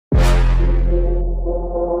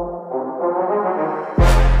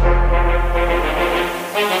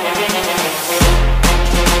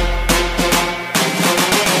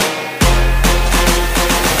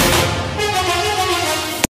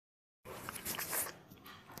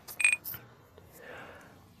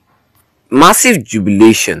Massive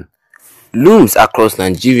jubilation looms across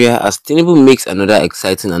Nigeria as Tinubu makes another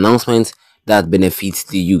exciting announcement that benefits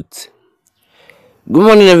the youth. Good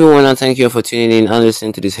morning, everyone, and thank you for tuning in and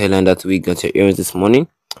listening to this headline that we got your ears this morning.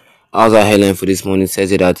 Our headline for this morning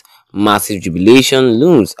says that massive jubilation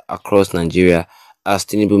looms across Nigeria as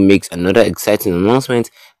Tinubu makes another exciting announcement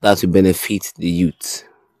that will benefit the youth.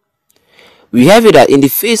 We have it that in the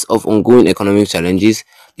face of ongoing economic challenges,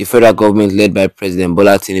 the federal government led by President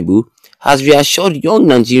Bola Tinubu has reassured young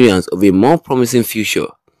Nigerians of a more promising future.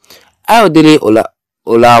 Ayodele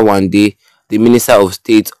Olawande, the Minister of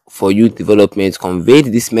State for Youth Development, conveyed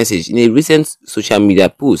this message in a recent social media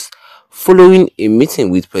post following a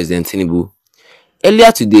meeting with President Tinubu.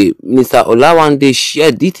 Earlier today, Minister Olawande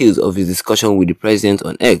shared details of his discussion with the President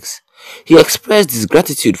on X. He expressed his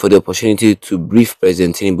gratitude for the opportunity to brief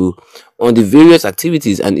President Tinubu on the various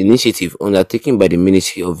activities and initiatives undertaken by the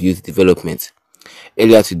Ministry of Youth Development.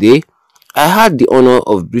 Earlier today, I had the honor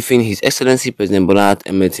of briefing His Excellency President Bola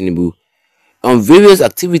Tinubu on various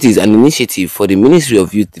activities and initiatives for the Ministry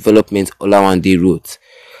of Youth Development, Olawande wrote.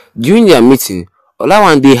 During their meeting,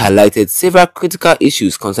 Olawande highlighted several critical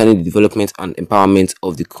issues concerning the development and empowerment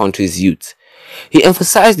of the country's youth. He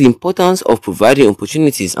emphasized the importance of providing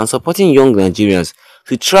opportunities and supporting young Nigerians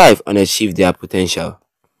to thrive and achieve their potential.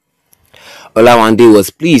 Olawande was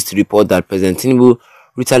pleased to report that President Tinubu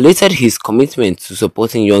reiterated his commitment to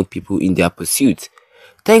supporting young people in their pursuit.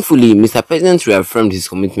 Thankfully, Mr. President reaffirmed his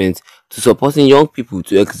commitment to supporting young people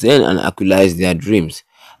to excel and actualize their dreams.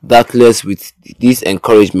 Doubtless, with this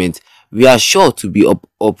encouragement, we are sure to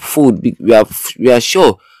unfold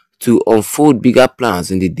bigger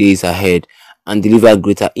plans in the days ahead and deliver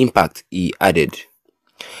greater impact, he added.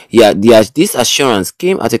 This assurance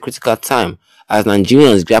came at a critical time as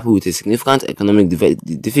Nigerians grapple with a significant economic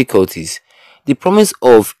difficulties. The promise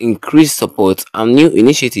of increased support and new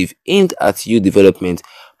initiatives aimed at youth development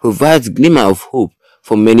provides a glimmer of hope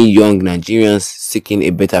for many young Nigerians seeking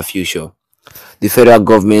a better future. The federal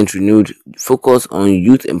government renewed focus on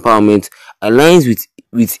youth empowerment aligns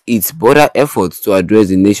with its broader efforts to address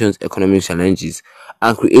the nation's economic challenges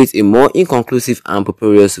and create a more inclusive and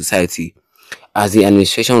prosperous society. As the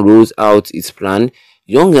administration rolls out its plan,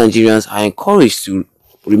 young Nigerians are encouraged to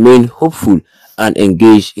remain hopeful and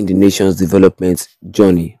engaged in the nation's development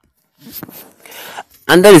journey.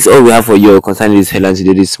 And that is all we have for you concerning this headline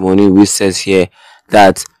today this morning, which says here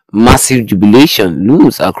that massive jubilation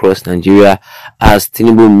looms across Nigeria as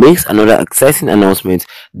Tinubu makes another exciting announcement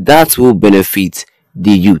that will benefit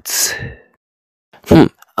the youth. And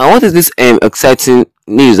what is this exciting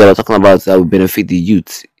news that we're talking about that will benefit the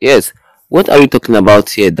youth? Yes, what are we talking about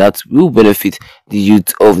here that will benefit the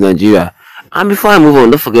youth of Nigeria? And before I move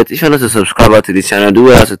on, don't forget, if you're not a subscriber to this channel, do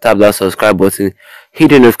well to tap that subscribe button, hit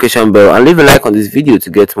the notification bell, and leave a like on this video to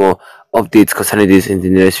get more updates concerning this in the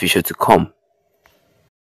nearest future to come.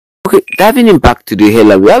 Okay, diving in back to the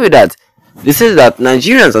headline, we have it that this is that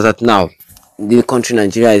Nigerians, as at now, the country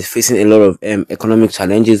Nigeria is facing a lot of economic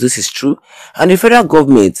challenges. This is true, and the federal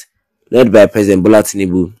government, led by President Bola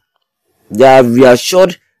Tinubu, they have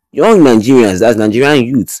reassured young Nigerians, that's Nigerian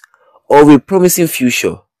youths, of a promising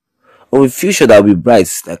future. Of a future that will be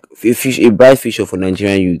bright, like a bright future for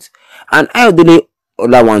Nigerian youth. And Ayodele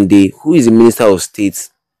Olawande, who is the Minister of State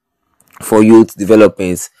for Youth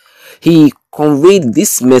Development, he conveyed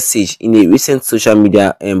this message in a recent social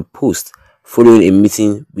media post following a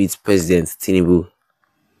meeting with President Tinubu.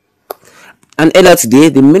 And earlier today,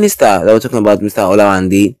 the minister that we're talking about, Mr.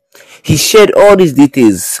 Olawande, he shared all these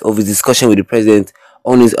details of his discussion with the president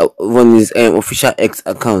on his official X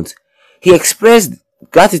account. He expressed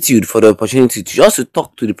gratitude for the opportunity to just to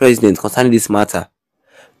talk to the president concerning this matter.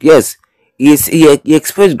 Yes, he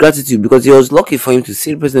expressed gratitude because he was lucky for him to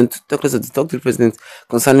see the president, to talk to the president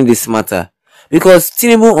concerning this matter. Because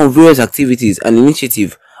Tinubu on various activities and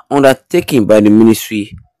initiatives undertaken by the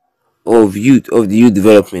Ministry of Youth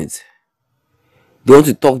Development, they want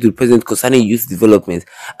to talk to the president concerning youth development.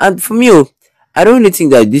 And for me, I don't really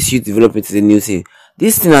think that this youth development is a new thing.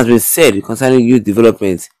 This thing has been said concerning youth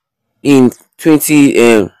development in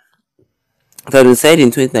 2019, it has been said in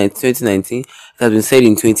 2019, it has been said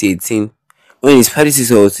in 2018, when his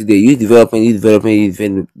predecessor was today, youth development. But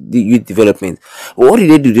what did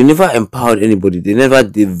they do? They never empowered anybody. They never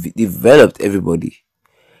developed everybody.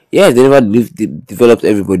 Yes, they never developed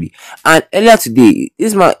everybody. And earlier today,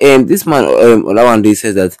 this man Olawande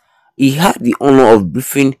says that he had the honor of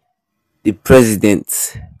briefing the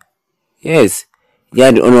president. Yes, he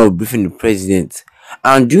had the honor of briefing the president.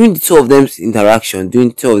 And during the two of them's interaction, during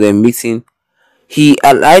the two of them meeting, he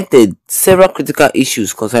highlighted several critical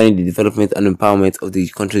issues concerning the development and empowerment of the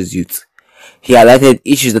country's youth. He highlighted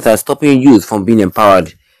issues that are stopping youth from being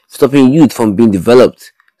empowered, stopping youth from being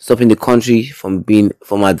developed, stopping the country from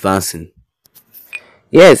advancing.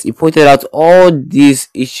 Yes, he pointed out all these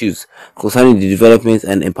issues concerning the development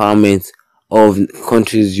and empowerment of the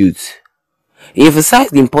country's youth. He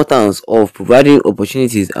emphasized the importance of providing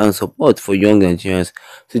opportunities and support for young Nigerians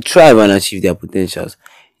to thrive and achieve their potentials.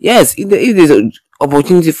 Yes, if there's an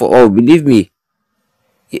opportunity for all, believe me,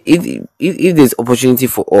 if there's opportunity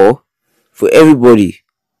for all, for everybody,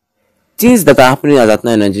 things that are happening as at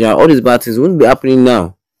now in Nigeria, all these bad things wouldn't be happening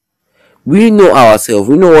now. We know ourselves,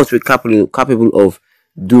 we know what we're capable of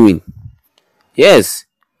doing. Yes,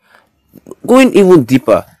 going even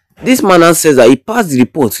deeper, this man now says that he passed the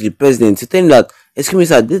report to the president to tell him that, excuse me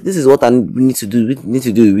sir, this is what we need to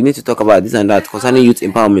do, we need to talk about this and that concerning youth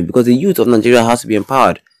empowerment, because the youth of Nigeria has to be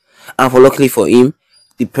empowered. And luckily for him,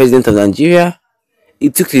 the president of Nigeria,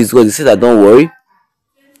 he took to his word. He said that, don't worry,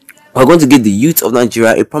 we're going to give the youth of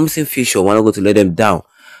Nigeria a promising future. We're not going to let them down.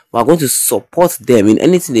 We're going to support them in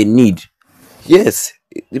anything they need. Yes,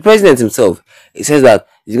 the president himself, he says that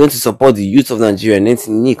he's going to support the youth of Nigeria in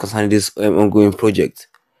anything they need concerning this ongoing project,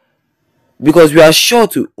 because we are sure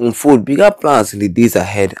to unfold bigger plans in the days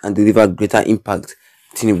ahead and deliver greater impact,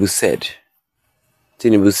 Tinubu said.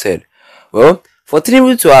 Well, for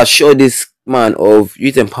Tinubu to assure this man of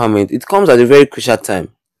youth empowerment, it comes at a very crucial time,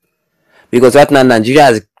 because right now Nigeria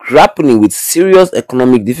is grappling with serious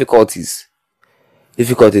economic difficulties,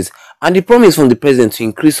 and the promise from the president to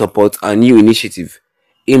increase support and new initiative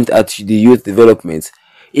aimed at the youth development,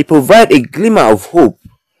 it provides a glimmer of hope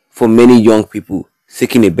for many young people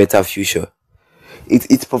seeking a better future.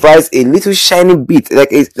 It provides a little shining bit,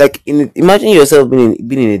 imagine yourself being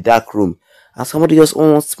in a dark room and somebody just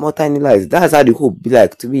wants small tiny lights. That's how the hope be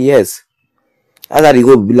like to me. Yes, that's how the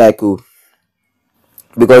hope be like. Oh,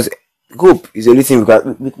 because hope is the only thing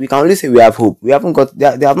we can only say we have hope. We haven't got,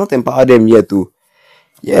 they have not empowered them yet. Too.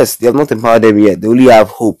 Yes, they have not empowered them yet. They only have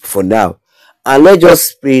hope for now. And let's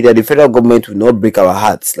just pray that the federal government will not break our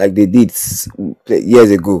hearts like they did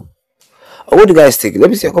years ago. What do you guys think?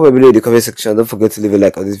 Let me see a comment below in the comment section. Don't forget to leave a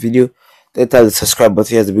like on this video. Then tap the subscribe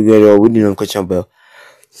button. Here's the big video with the notification bell.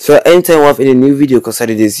 So anytime we have any new video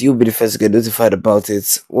concerning this, you'll be the first to get notified about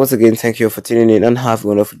it. Once again, thank you for tuning in and have a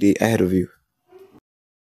wonderful day ahead of you.